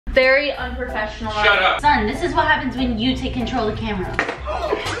Very unprofessional. Shut up. Son, this is what happens when you take control of the camera.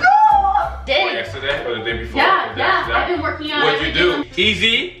 What, yesterday or the day before? Yeah, I've been working on it. What'd you do?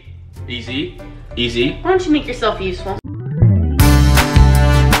 Easy, easy, easy. Why don't you make yourself useful?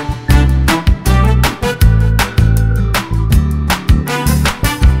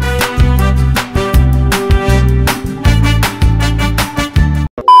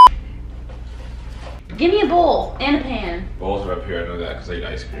 Give me a bowl and a pan. Bowls are up here, I know that because I eat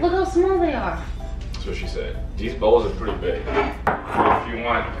ice cream. Look how small they are. That's what she said. These bowls are pretty big. If you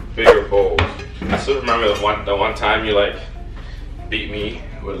want bigger bowls. I still remember the one time you like beat me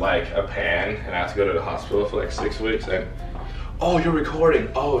with like a pan and I had to go to the hospital for like 6 weeks and oh, you're recording.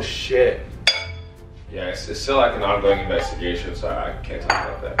 Oh shit. Yeah, it's still like an ongoing investigation, so I can't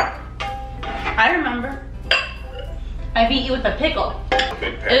talk about that. I remember. I beat you with a pickle.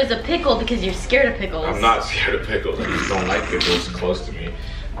 It was a pickle because you're scared of pickles. I'm not scared of pickles. I just don't like pickles close to me.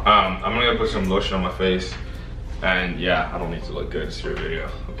 I'm gonna put some lotion on my face. And yeah, I don't need to look good. It's your video.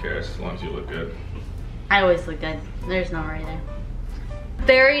 Who cares as long as you look good. I always look good. There's no worry there.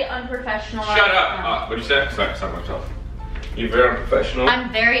 Very unprofessional. Shut up. What'd you say? Sorry, stop myself. You're very unprofessional? I'm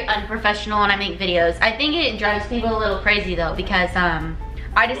very unprofessional when I make videos. I think it drives people a little crazy though because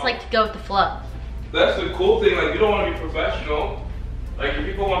I just like to go with the flow. That's the cool thing, like you don't want to be professional. Like if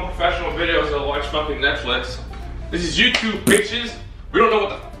people want professional videos, they'll watch fucking Netflix. This is YouTube, bitches. We don't know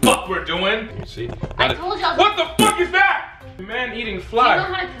what the fuck we're doing. See? I told y'all. What the fuck is that? Man eating fly. Do you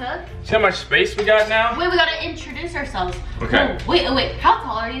know how to cook? See how much space we got now? Wait, we gotta introduce ourselves. Okay. Oh, wait. How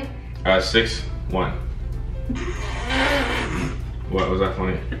tall are you? 6'1". What was that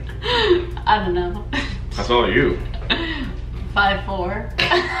funny? I don't know. How tall are you? 5'4".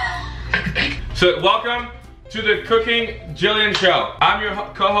 So welcome to the Cooking Jillian show. I'm your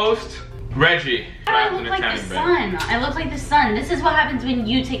co-host, Reggie. I look like the sun. I look like the sun. This is what happens when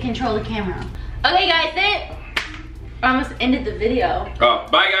you take control of the camera. Okay guys, I almost ended the video. Oh,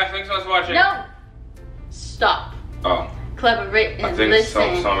 bye guys, thanks so much for watching. No. Stop. Oh. Collaborate and I think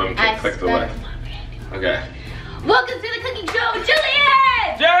listen. some of them clicked away. Okay. Welcome to the cooking show with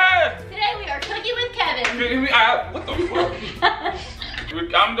Jillian! Yes! Today we are cooking with Kevin. What the fuck?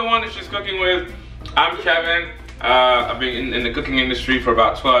 I'm the one that she's cooking with. I'm Kevin. I've been in the cooking industry for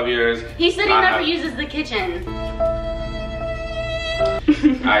about 12 years. He said he never uses the kitchen.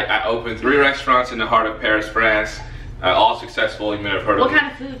 I opened 3 restaurants in the heart of Paris, France. All successful. You may have heard of them. What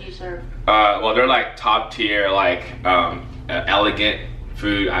kind of food do you serve? Well, they're like top tier, like elegant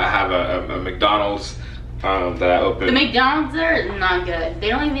food. I have a McDonald's that I opened. The McDonald's are not good. They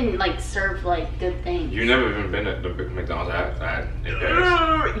don't even like serve like good things. You've never even been at the McDonald's I in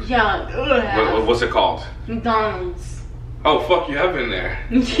Paris? Yeah. What's it called? McDonald's. Oh fuck, you have been there.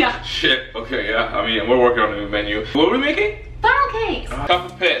 Yeah. Shit. Okay, yeah. I mean, we're working on a new menu. What are we making? Funnel cakes. Cup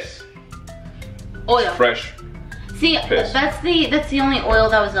of piss. Oil. Fresh. See, piss. that's the only oil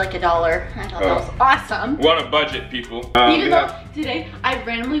that was like $1. I thought that was awesome. We're on a budget, people. Even though today I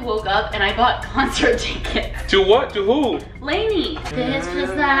randomly woke up and I bought concert tickets. To what? To who? Lainey. This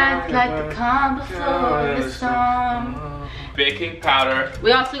was like the calm before the storm. Baking powder.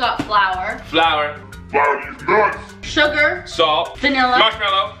 We also got flour. Flour. Flour, you nuts. Sugar. Salt. Vanilla.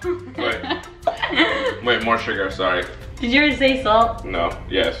 Marshmallow. Wait, more sugar, sorry. Did you already say salt? No,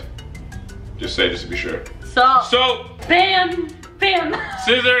 yes. Just say, just to be sure. Salt. Soap. Bam.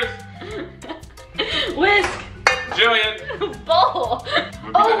 Scissors. Whisk. Jillian. Bowl.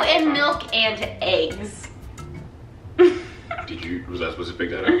 Oh, and milk and eggs. Was I supposed to pick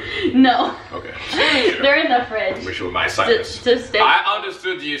that up? No. Okay. They're in the fridge. Make sure my assignments. I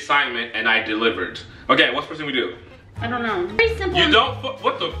understood the assignment and I delivered. Okay, what's the first thing we do? I don't know. Very simple. You don't?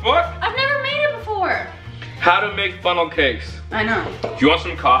 What the fuck? I've never made it before. How to make funnel cakes. I know. Do you want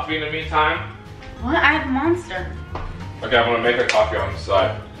some coffee in the meantime? What? I have a Monster. Okay, I'm gonna make a coffee on the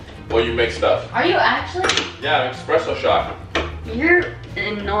side. While you make stuff. Are you actually? Yeah, an espresso shot. You're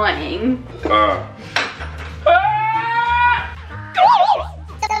annoying.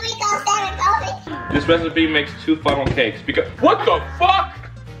 This recipe makes 2 funnel cakes because what the fuck?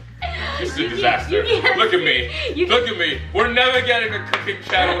 This is a disaster. Look at me. Look at me. We're never getting a cooking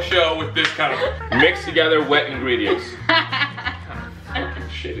channel show with this kind of mix together wet ingredients. What kind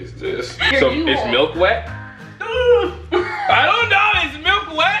of shit is this? So is milk wet? I don't know. Is milk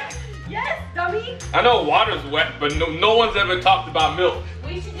wet? Yes, dummy. I know water's wet, but no one's ever talked about milk.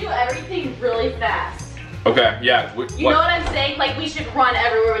 We should do everything really fast. Okay, yeah. You know what I'm saying? Like we should run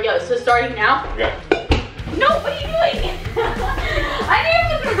everywhere we go. So starting now. Okay. No, what are you doing?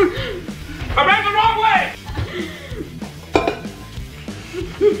 I ran the wrong way!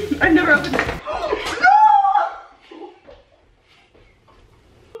 I've never opened it.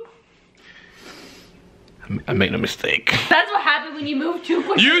 I made a mistake. That's what happened when you move too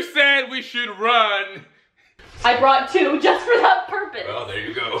quickly. You said we should run. I brought 2 just for that purpose. Well, there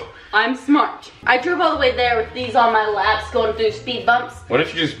you go. I'm smart. I drove all the way there with these on my laps going through speed bumps. Why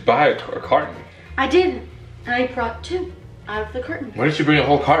don't you just buy a carton? I did. And I brought 2 out of the carton. Why didn't you bring a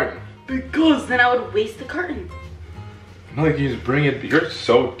whole carton? Because then I would waste the carton. No, you can just bring it. You're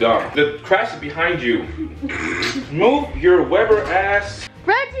so dumb. The crash is behind you. Move your Weber ass.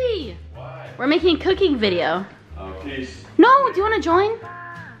 Reggie! Why? We're making a cooking video. Oh, peace. No, do you want to join?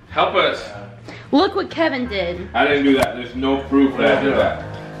 Help us. Look what Kevin did. I didn't do that. There's no proof that I did that.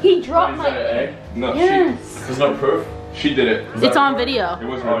 He dropped my egg. No, yes. There's no proof. She did it. It's on video. It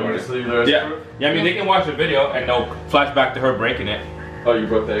wasn't Oh, recorded. you just leave there as proof? Yeah, I mean, they can watch the video and they'll flash back to her breaking it. Oh, you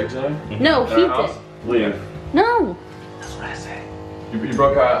broke the eggs in? No, he did. Leave. No. That's what I said. You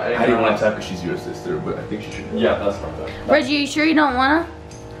broke out eggs. I didn't want to tell because she's your sister, but I think she should. Yeah, that's fucked up. Reggie, you sure you don't wanna?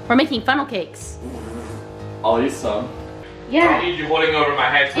 We're making funnel cakes. I'll eat some. I Yeah. need you holding over my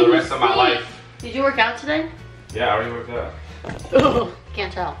head for the rest of my life. Did you work out today? Yeah, I already worked out. Ugh,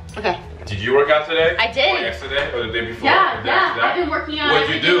 can't tell. Okay. Did you work out today? I did. Or yesterday? Or the day before? Yeah, Or the day yeah. after that? I've been working out. What'd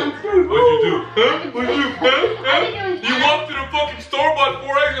you every do? day. What'd you do? Huh? What'd you do? Huh? I've been doing You walked to the fucking store, bought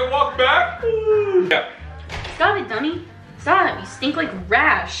 4 eggs, and walked back? Yeah. Stop it, dummy. Stop. You stink like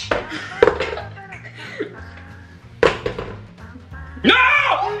rash. No! No!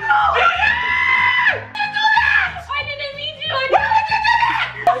 Jillian! I didn't mean to.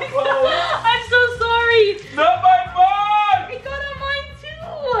 I'm so sorry. Not my phone! I got on mine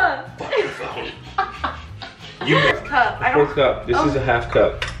too. You Cup. I Fourth don't. cup. This is a half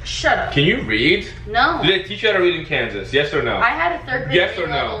cup. Shut up. Can you read? No. Did they teach you how to read in Kansas? Yes or no? I had a 3rd grade Yes or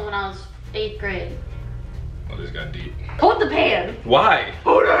no? level when I was 8th grade. Oh, this got deep. Hold the pan. Why?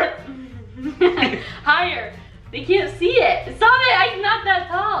 Hold it. Higher. They can't see it. Stop it. I'm not that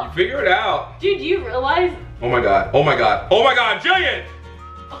tall. Figure it out. Dude, do you realize? Oh my god. Oh my god. Oh my god, Jillian!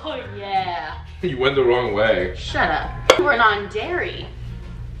 Oh yeah. You went the wrong way. Shut up. We're on dairy.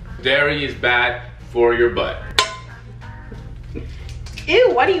 Dairy is bad for your butt.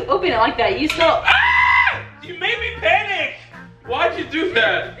 Ew, why do you open it like that? You still. Ah! You made me panic! Why'd you do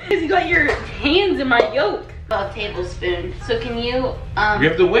that? Because you got your hands in my yolk. A tablespoon. So can you, You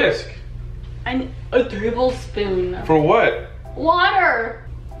have to whisk. I need a tablespoon. For what? Water.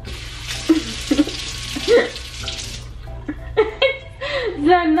 Is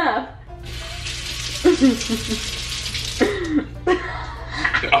that enough? I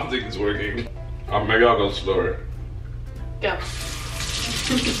don't think it's working. Maybe I'll go slower. Go.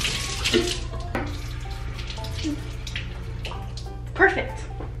 Perfect.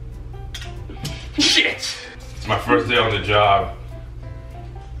 Shit! It's my first day on the job.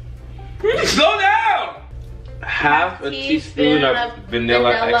 Slow down! Half a teaspoon of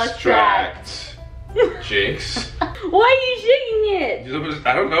vanilla extract. Jinx. Why are you shaking it?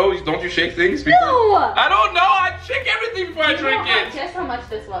 I don't know. Don't you shake things? No! I don't know. I shake everything before I drink it. Guess how much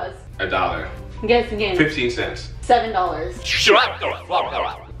this was. $1. Guess again. 15 cents. $7.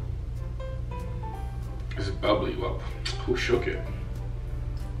 Is it bubbly? Well, who shook it?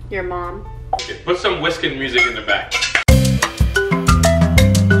 Your mom. Okay, put some whisking music in the back.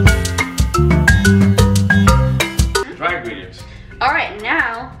 Dry ingredients. Alright,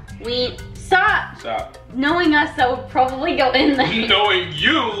 now we stop. Stop. Knowing us, that would probably go in there. Knowing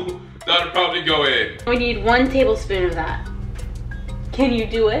you, that would probably go in. We need 1 tablespoon of that. Can you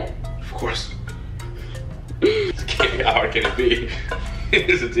do it? Of course. How hard can it be?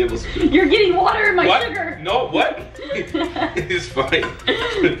 It's a tablespoon. You're getting water in my What? sugar. No, what? It's fine.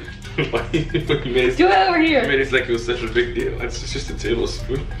 Why you made it, Do it over you here. made it like it was such a big deal. It's just a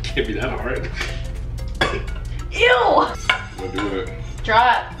tablespoon. It can't be that hard. Ew. We'll do it.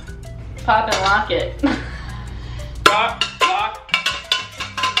 Drop. Pop and lock it. Stop, lock.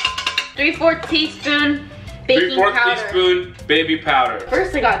 3/4 teaspoon baking 3/4 powder. teaspoon baby powder.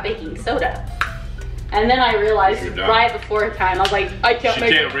 First I got baking soda. And then I realized You're done. right before time, I was like, I can't She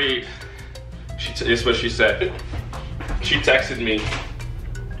make can't read. This is what she said. She texted me.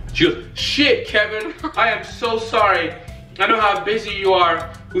 She goes, shit, Kevin, I am so sorry. I know how busy you are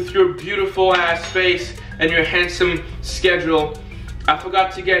with your beautiful ass face and your handsome schedule. I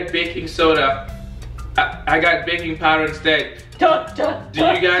forgot to get baking soda. I got baking powder instead. Do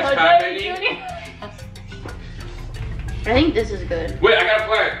you guys have any? I think this is good. Wait, I got a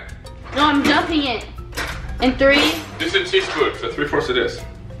plan. No, I'm dumping it. In 3. This is a teaspoon, so 3/4 of this.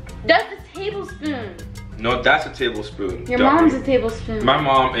 That's a tablespoon. No, that's a tablespoon. Your dummy. mom's a tablespoon. My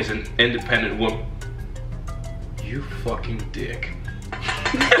mom is an independent woman. You fucking dick. I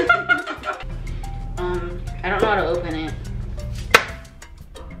don't know how to open it.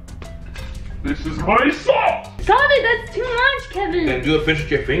 This is my salt. Stop it, that's too much, Kevin. Then do a finish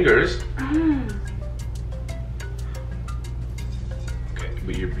with your fingers. Okay,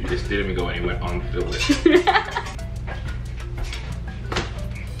 but you just didn't even go anywhere on the list.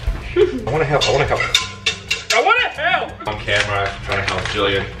 I want to help. On camera, trying to help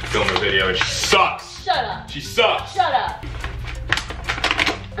Jillian film a video, and she sucks. Shut up. She sucks. Shut up.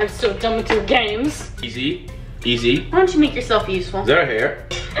 I'm so done with your games. Easy, easy. Why don't you make yourself useful? Is that her hair?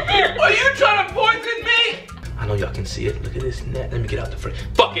 Are you trying to poison me? I know y'all can see it. Look at this net. Let me get out the frame.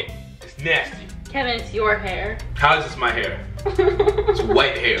 Fuck it. It's nasty. Kevin, it's your hair. How is this my hair? It's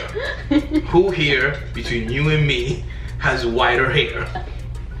white hair. Who here, between you and me, has whiter hair?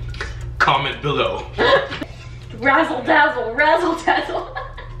 Comment below. Razzle dazzle, razzle dazzle.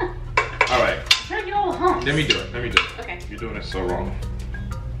 Alright. I'm trying to get all the humps. Let me do it. Okay. You're doing it so wrong.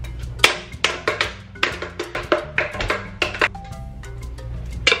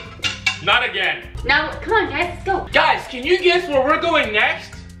 Not again. Now, come on, guys, let's go. Guys, can you guess where we're going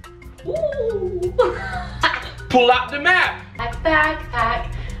next? Ooh. Pull out the map.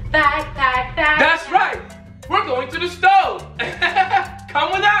 Backpack. That's right. We're going to the stove.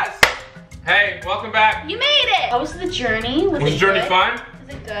 Come with us. Hey, welcome back. You made it. How was the journey? Was the journey good? fun?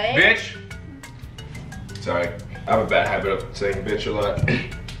 Was it good? Bitch. Sorry, I have a bad habit of saying bitch a lot.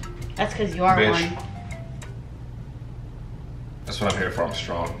 That's because you are Bitch. one. That's what I'm here for. I'm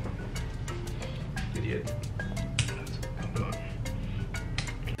strong. Idiot.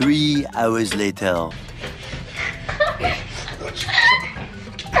 3 hours later.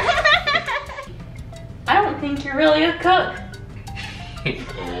 I don't think you're really a cook.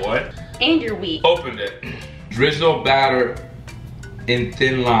 What? And you're weak. Opened it. Drizzle batter in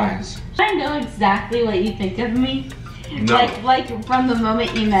thin lines. I know exactly what you think of me. No. Like from the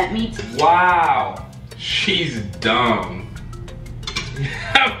moment you met me. Wow. She's dumb.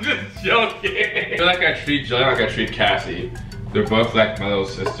 I'm just joking. I feel like I treat Jillian like I treat Cassie. They're both like my little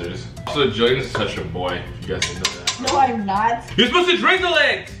sisters. Also, Jillian is such a boy. If you guys didn't know that. No, I'm not. You're supposed to drizzle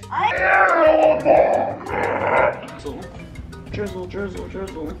it.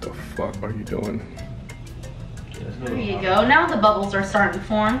 Drizzle. What the fuck are you doing? There you go. Now the bubbles are starting to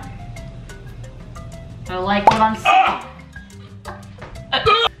form. I like what I'm seeing.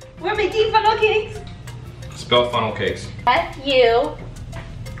 We're making funnel cakes. Spell funnel cakes. F-U.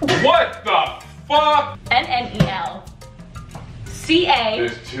 What the fuck? N-N-E-L. C-A.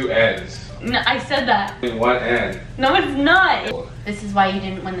 There's 2 N's. No, I said that. In 1 N. No, it's not. This is why you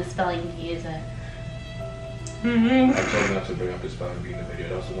didn't win the spelling bee, is it? I told him not to bring up the spelling bee in the video.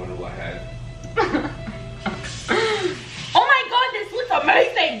 That was the one rule I had. Oh my god, this looks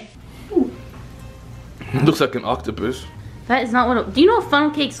amazing! It looks like an octopus. That is not what. Do you know what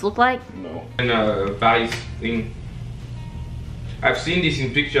funnel cakes look like? No. And Vice thing. I've seen this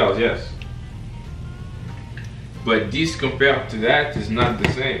in pictures, yes. But this compared to that is not the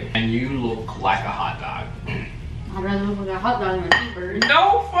same. And you look like a hot dog. I'd rather look like a hot dog than a cheeseburger.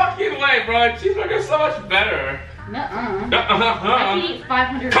 No fucking way, bro. Cheeseburger's so much better. Nuh-uh. I could eat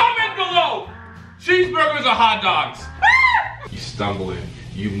 500. Comment below! Cheeseburgers or hot dogs? You stumbling,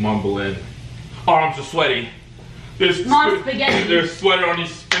 you mumbling. Arms are sweaty. There's spaghetti. There's sweater on your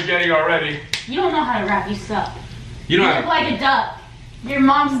spaghetti already. You don't know how to rap, you suck. You You know look like a duck. Your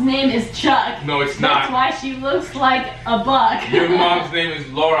mom's name is Chuck. No, it's That's not. why she looks like a buck. Your mom's name is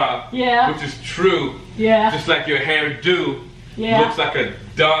Laura. Yeah. Which is true. Yeah. Just like your hair do. Yeah. Looks like a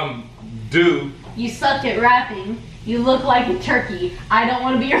dumb do. You suck at rapping. You look like a turkey. I don't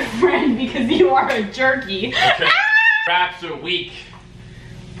want to be your friend because you are a jerky. Okay. Raps are weak.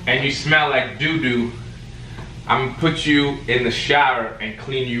 And you smell like doo-doo. I'm gonna put you in the shower and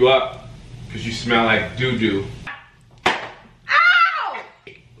clean you up because you smell like doo-doo. Ow!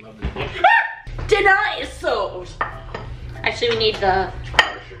 Deny so. Actually, we need the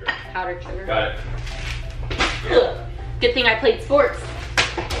powdered sugar. Got it. Ugh. Good thing I played sports.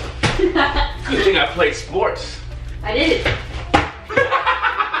 Good thing I played sports. I did.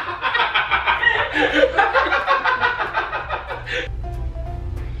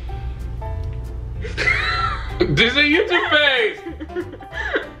 This is a YouTube face!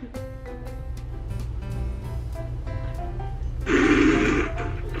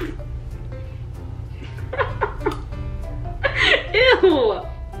 Ew.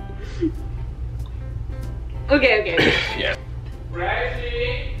 Okay. Yes.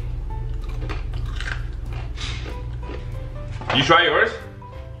 Reggie! You try yours?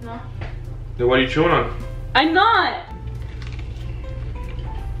 No. Then what are you chewing on? I'm not.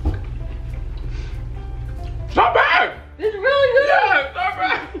 It's not bad! It's really good. Yeah, it's not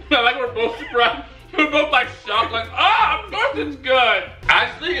bad! I like we're both surprised. We're both like shocked, like, ah, of course it's good.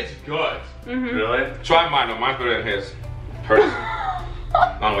 Actually, it's good. Really? Try mine, though. Mine's better than his. Hers. I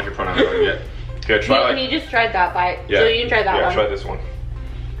don't know what your pronouns are yet. Okay, try like. He just tried that bite. Yeah. So you can try that one. Yeah, try this one.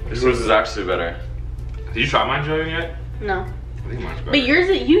 Yours is actually better. Did you try mine, Jillian, yet? No. I think mine's better. But yours,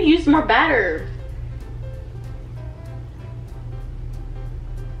 you used more batter.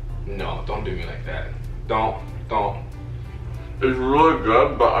 No, don't do me like that. Don't. It's really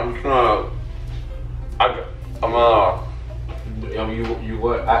good, but I'm just gonna. You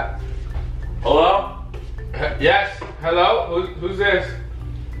what? Hello? Yes. Hello. Who's this?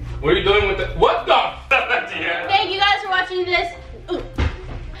 What are you doing with the? What the? Yeah. Thank you guys for watching this. Ooh.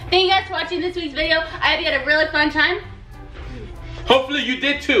 Thank you guys for watching this week's video. I hope you had a really fun time. Hopefully you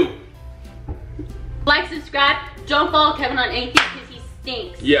did too. Like, subscribe. Don't follow Kevin on anything because he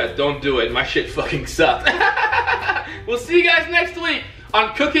stinks. Yeah, don't do it. My shit fucking sucks. We'll see you guys next week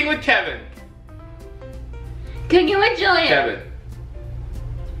on Cooking with Kevin. Cooking with Jillian. Kevin.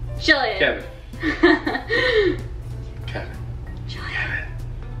 Jillian. Kevin. Kevin. Kevin.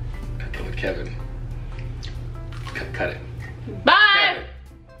 Cooking with Kevin. Cut it. Bye. Kevin.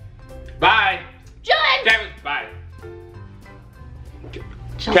 Bye. Jillian. Kevin. Bye.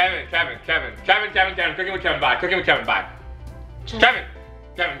 Kevin. Cooking with Kevin. Bye. Cooking with Kevin. Bye. Kevin.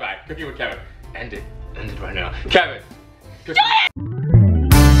 Bye. Cooking with Kevin. End it right now. Kevin. Jillian.